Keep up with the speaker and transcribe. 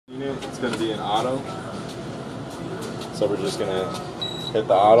It's going to be an auto. So we're just going to hit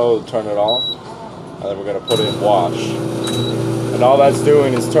the auto, turn it off, and then we're going to put in wash. And all that's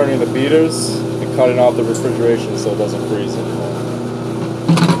doing is turning the beaters and cutting off the refrigeration so it doesn't freeze anymore.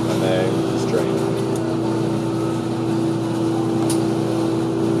 And then just drain.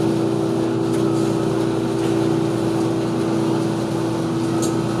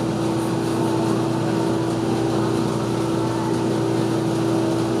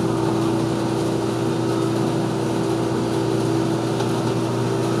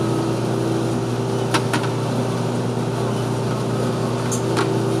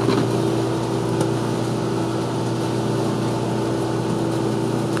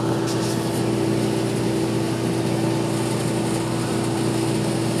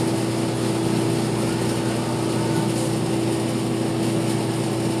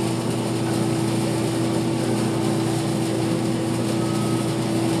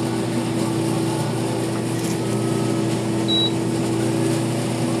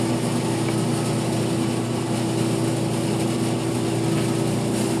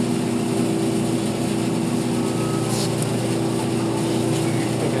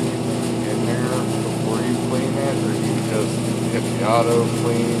 Auto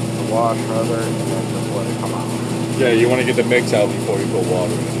clean, the wash rather, and then just let it come out. Yeah, you want to get the mix out before you put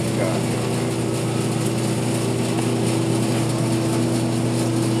water in. Gotcha.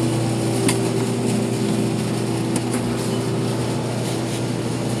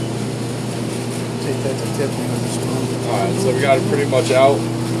 Take that to Tiffany with the spoon. Alright, so we got it pretty much out.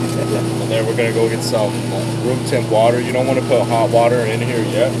 And then we're going to go get some room temp water. You don't want to put hot water in here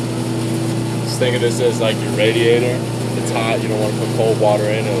yet. Just think of this as like your radiator. It's hot, you don't want to put cold water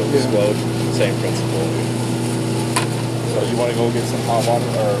in, it'll explode. Same principle. So you want to go get some hot water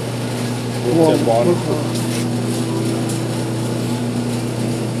or room temp water?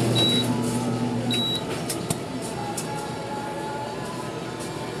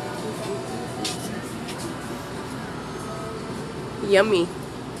 Yummy.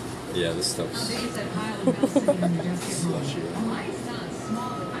 Yeah, this stuff's slushy.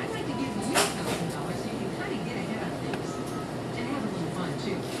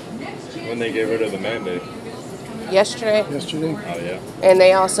 When they get rid of the mandate? Yesterday. Yesterday? Oh, yeah. And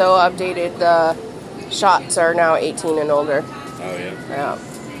they also updated the shots are now 18 and older. Oh, yeah. Yeah.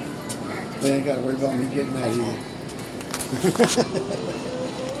 They ain't got to worry about me getting that either.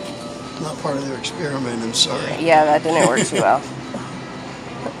 Not part of their experiment, I'm sorry. Yeah, that didn't work too well.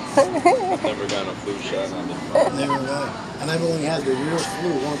 Never got a flu shot on the phone. Never got. And I've only had the real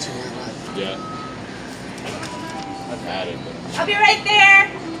flu once in my life. Yeah. I've had it, but I'll be right there.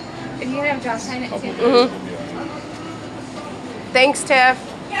 If you have Josh sign it too. Thanks, Tiff.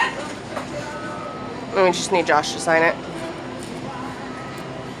 Yeah. And we just need Josh to sign it.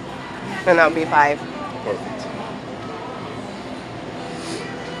 And that would be 5. perfect.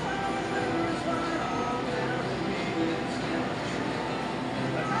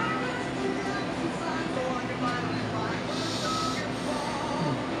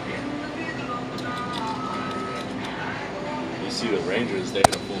 You see the Rangers, they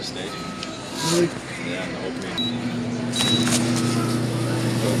had a full stadium. Really? Yeah, in the opening.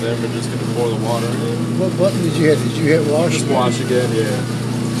 So then we're just gonna pour the water in. What button did you hit? Did you hit wash? Just wash again, yeah.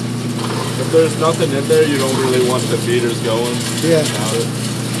 If there's nothing in there, you don't really want the beaters going. Yeah. Without it.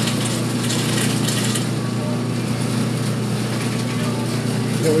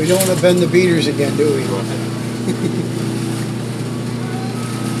 Yeah, we don't want to bend the beaters again, do we?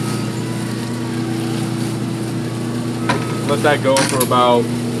 Let that go for about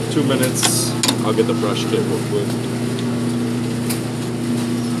 2 minutes. I'll get the brush kit real quick.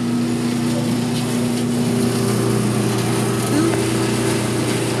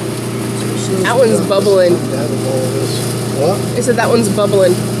 That one's bubbling. What? I said that one's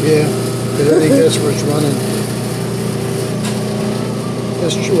bubbling. Yeah, because I think that's where it's running.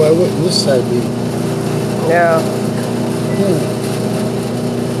 That's true, I wouldn't this side be. Yeah.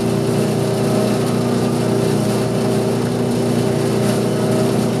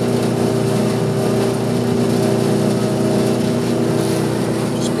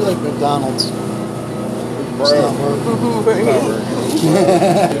 Just be like McDonald's. It's not working.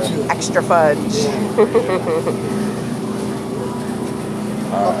 Extra fudge.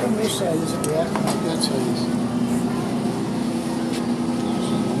 How come this side isn't reacting like that side is?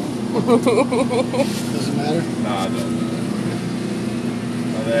 Doesn't matter? Nah, it doesn't.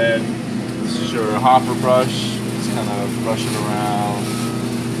 And then this is your hopper brush. Just kind of brush it around.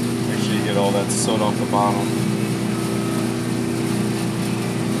 Make sure you get all that soot off the bottom.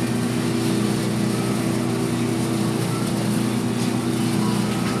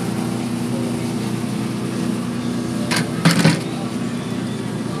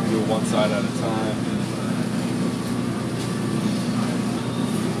 side at a time.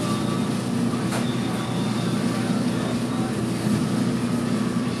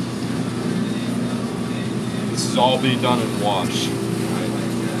 This is all being done in wash.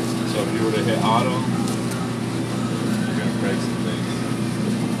 So if you were to hit auto, you're gonna break some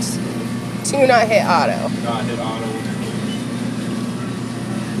things. Do not hit auto. Not hit auto.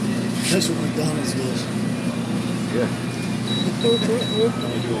 That's what McDonald's does. Yeah. We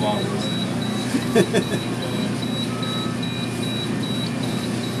do a lot of this.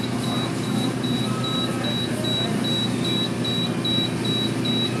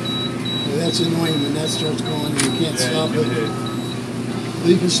 Well, that's annoying when that starts going and you can't stop you it. hit. Well,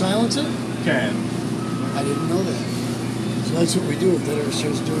 you can silence it? Can. I didn't know that. So that's what we do if that ever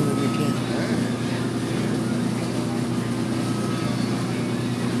starts doing it, we can't.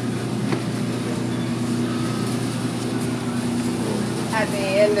 At the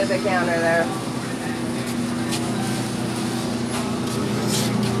end of the counter there.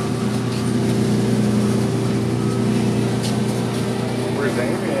 Where's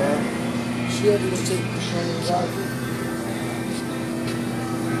Amy at? She had to go take the shiny out of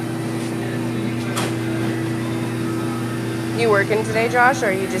it. You working today, Josh, or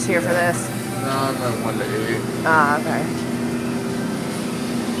are you just here for this? No, I'm at 1 to 8. Ah, okay.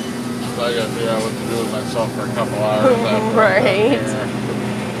 So I gotta figure out what to do with myself for a couple hours. after Right. I'm done here.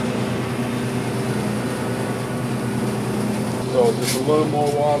 So just a little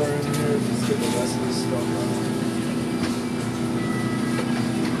more water in here, just get the rest of this stuff out.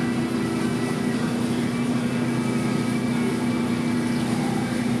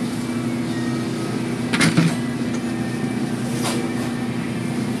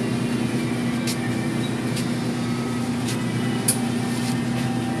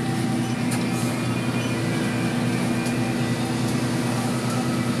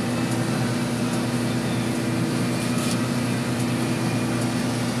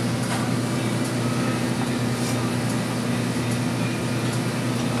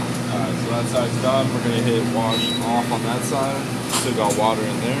 That side's done. We're gonna hit wash off on that side. Still got water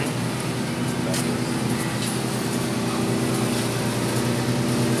in there.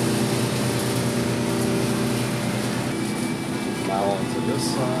 Now onto this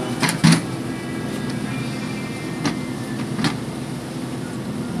side.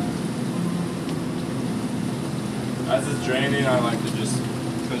 As it's draining, I like to just,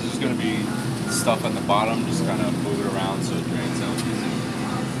 because there's gonna be stuff at the bottom, just kind of move it around so it drains out easy.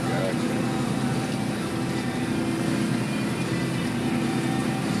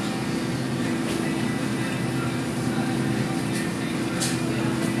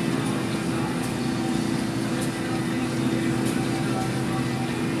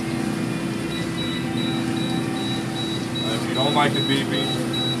 If you don't like the beeping,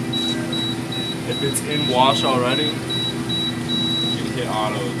 if it's in wash already, you can hit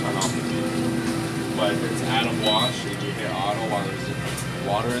auto to turn off the beep. But if it's out of wash and you hit auto while there's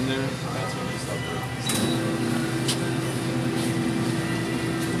water in there, that's when you start breaking.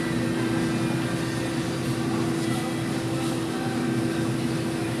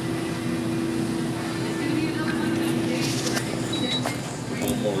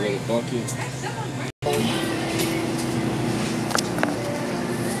 One more little bucket.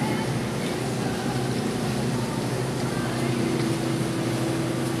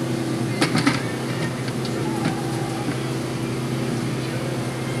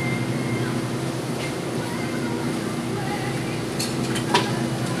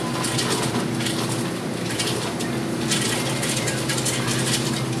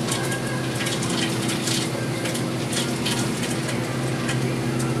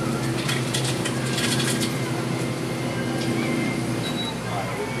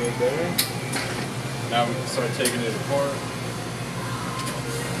 There. Now we can start taking it apart.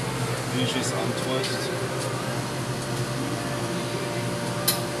 These just untwist.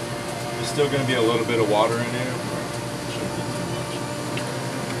 There's still going to be a little bit of water in here. Shouldn't be too much.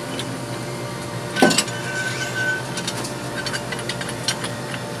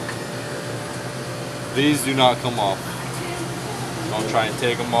 These do not come off. Don't try and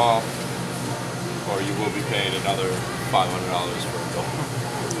take them off, or you will be paying another $500 for a door.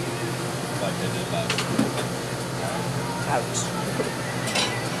 Like they did last year. Ouch.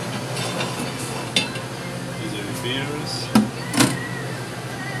 These are the feeders.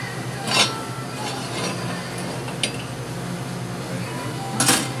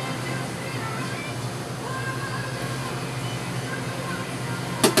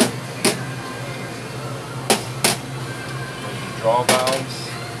 Draw valves.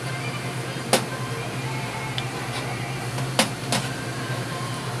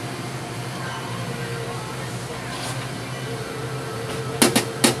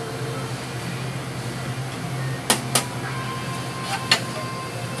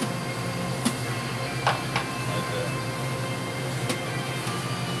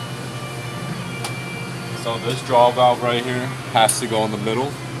 So this draw valve right here has to go in the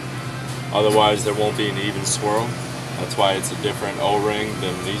middle, otherwise there won't be an even swirl. That's why it's a different O-ring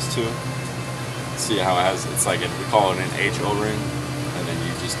than these two. See how it has, it's like, we call it an H O-ring, and then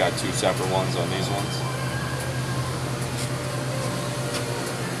you just got two separate ones on these ones.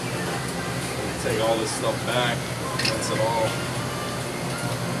 Take all this stuff back, rinse it all.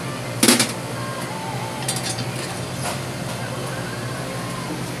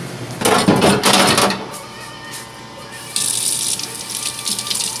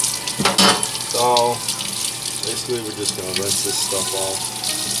 So basically we're just gonna rinse this stuff off.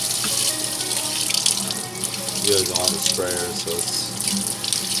 You guys don't have a sprayer, so it's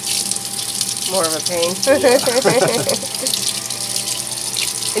More of a pain. yeah.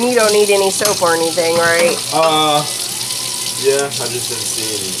 And you don't need any soap or anything, right? Yeah, I just didn't see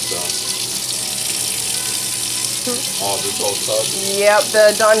any, so. Oh, this whole tub? Yep,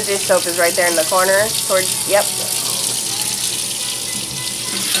 the Dawn dish soap is right there in the corner. Towards, yep.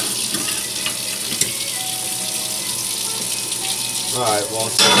 Alright, well,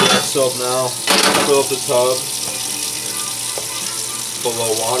 let's get that soap now. Fill up the tub. Put a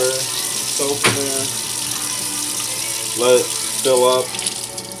little water, soap in there. Let it fill up.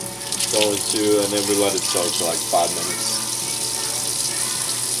 Go into, and then we let it soak for like 5 minutes.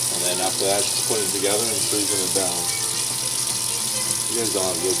 And then after that, just put it together and freezing it down. You guys don't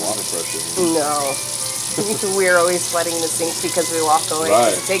have good water pressure. No. We're always flooding the sinks because we walk away.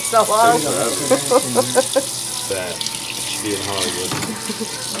 Right. It takes so long. That should be in Hollywood.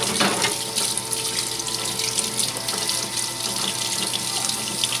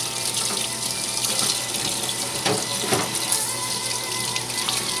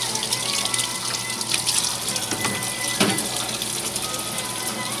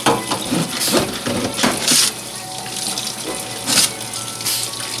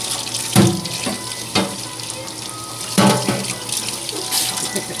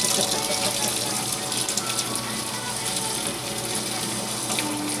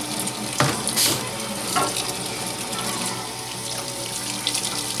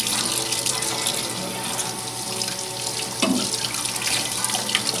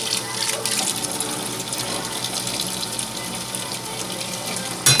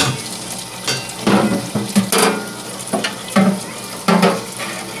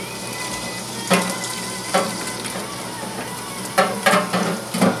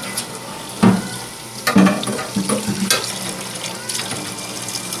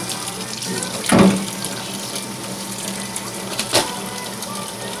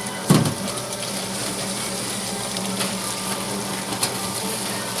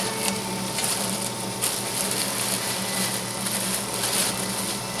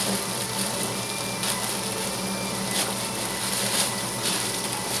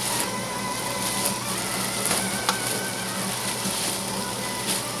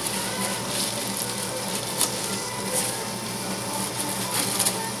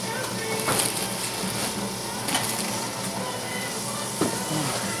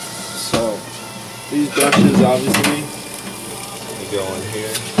 These brushes, obviously, they go in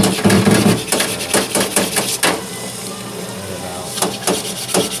here. And out.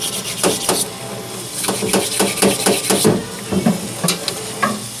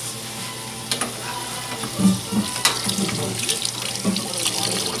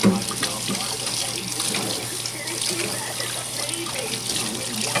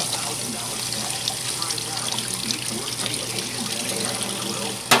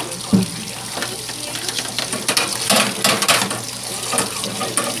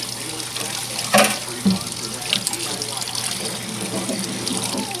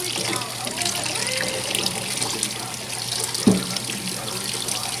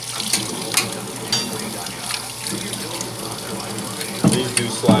 These do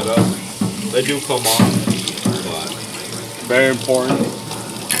slide up. They do come off, but very important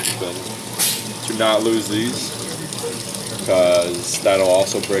to not lose these, because that'll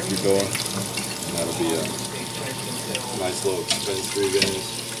also break your door. And that'll be a nice little expense for you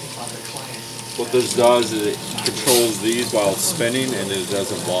guys. What this does is it controls these while it's spinning, and it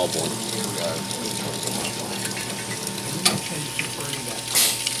doesn't wobble.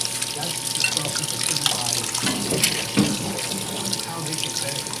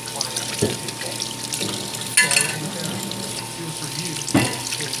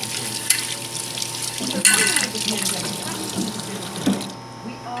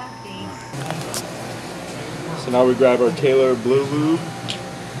 So now we grab our Taylor Blue Lube.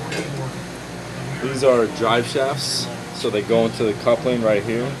 These are drive shafts, so they go into the coupling right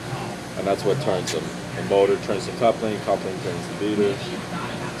here, and that's what turns them. The motor turns the coupling turns the beater.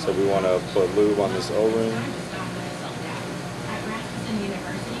 So we want to put lube on this O-ring.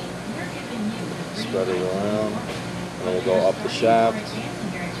 Spread it around. And then we'll go up the shaft.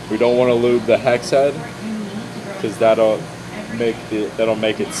 We don't want to lube the hex head because that'll make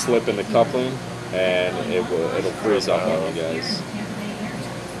it slip in the coupling and it'll freeze up on you guys.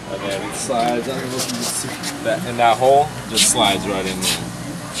 And then it slides. I don't know if you can see that in that hole. Just slides right in there.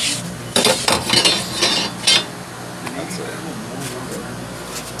 That's it.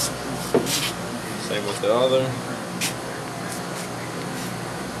 Same with the other.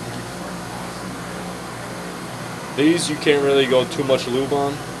 These you can't really go too much lube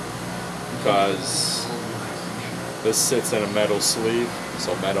on because this sits in a metal sleeve.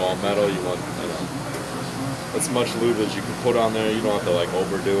 So metal on metal, you want as much lube as you can put on there. You don't have to like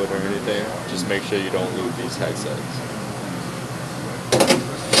overdo it or anything. Just make sure you don't lube these hex heads.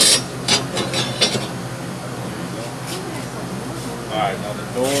 Alright, now the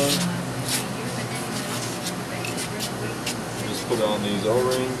door. Just put on these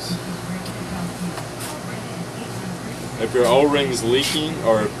O-rings. If your O-ring's leaking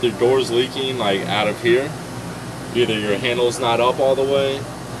or if the door's leaking like out of here, either your handle's not up all the way,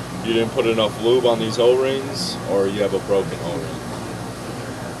 you didn't put enough lube on these O-rings, or you have a broken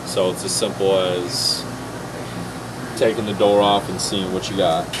O-ring. So it's as simple as taking the door off and seeing what you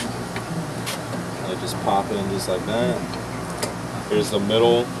got. And just pop it in just like that. Here's the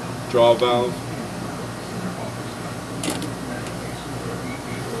middle draw valve.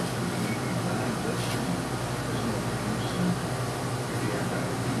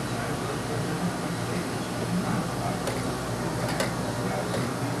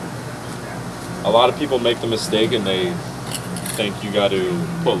 A lot of people make the mistake and they think you got to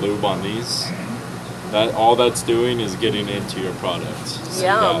put lube on these. That all that's doing is getting into your product. So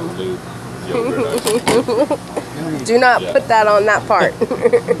Yum. You got lube, yogurt, ice cream. Do not put that on that part.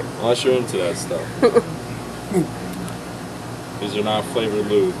 Unless you're into that stuff. These are not flavored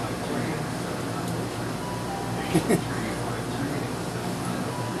lube.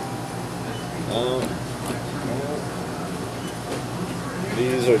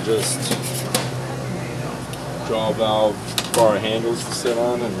 These are just draw valve for our handles to sit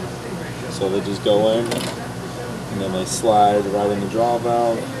on, and so they just go in and then they slide right in the draw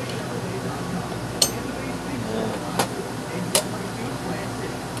valve.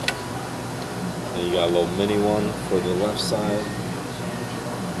 And you got a little mini one for the left side.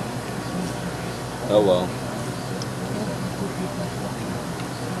 Hello.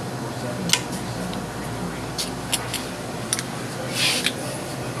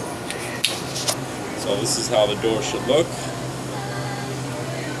 So this is how the door should look.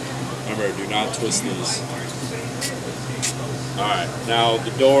 Remember, do not twist these. Alright, now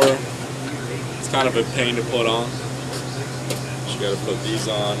the door, it's kind of a pain to put on. You gotta put these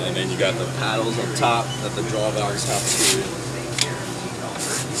on, and then you got the paddles on top that the draw valves have to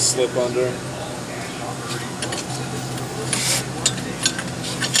slip under.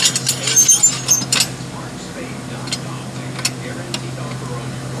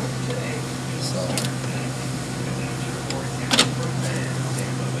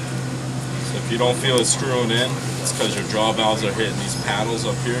 If you don't feel it screwing in, it's because your draw valves are hitting these paddles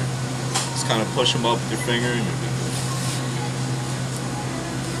up here. Just kind of push them up with your finger and you're good.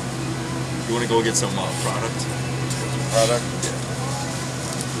 You want to go get some product? Product?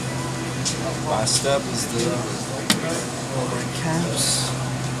 Yeah. Last step is the rubber caps.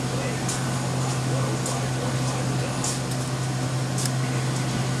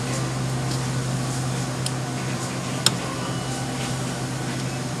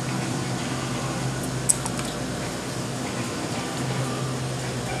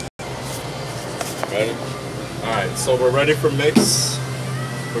 Ready? Alright, so we're ready for mix.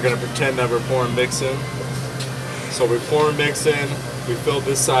 We're going to pretend that we're pouring mix in. So we're pouring mix in. We filled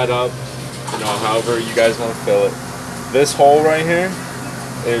this side up, however you guys want to fill it. This hole right here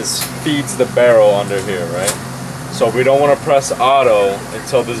feeds the barrel under here, right? So we don't want to press auto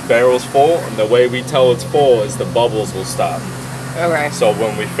until this barrel's full, and the way we tell it's full is the bubbles will stop. Okay. So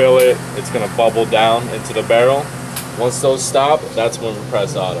when we fill it, it's going to bubble down into the barrel. Once those stop, that's when we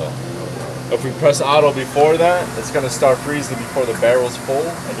press auto. If we press auto before that, it's going to start freezing before the barrel's full,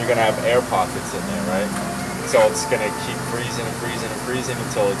 and you're going to have air pockets in there, right? So it's going to keep freezing and freezing and freezing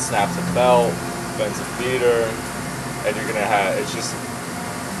until it snaps a belt, bends a feeder, and you're going to have,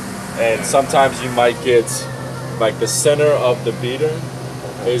 and sometimes you might get, like the center of the beater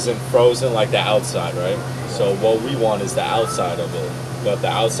isn't frozen like the outside, right? So what we want is the outside of it. But if the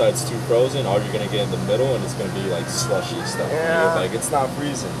outside's too frozen, all you're going to get in the middle, and it's going to be like slushy stuff. Yeah. Like, it's not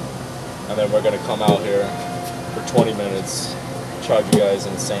freezing. And then we're going to come out here for 20 minutes charge you guys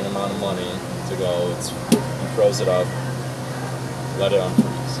an insane amount of money to go. You froze it up, let it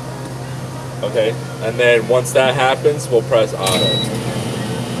unfreeze. Okay, and then once that happens, we'll press auto.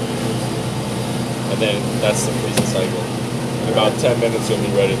 And then that's the freezing cycle. In about 10 minutes, you'll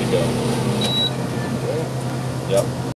be ready to go. Yep.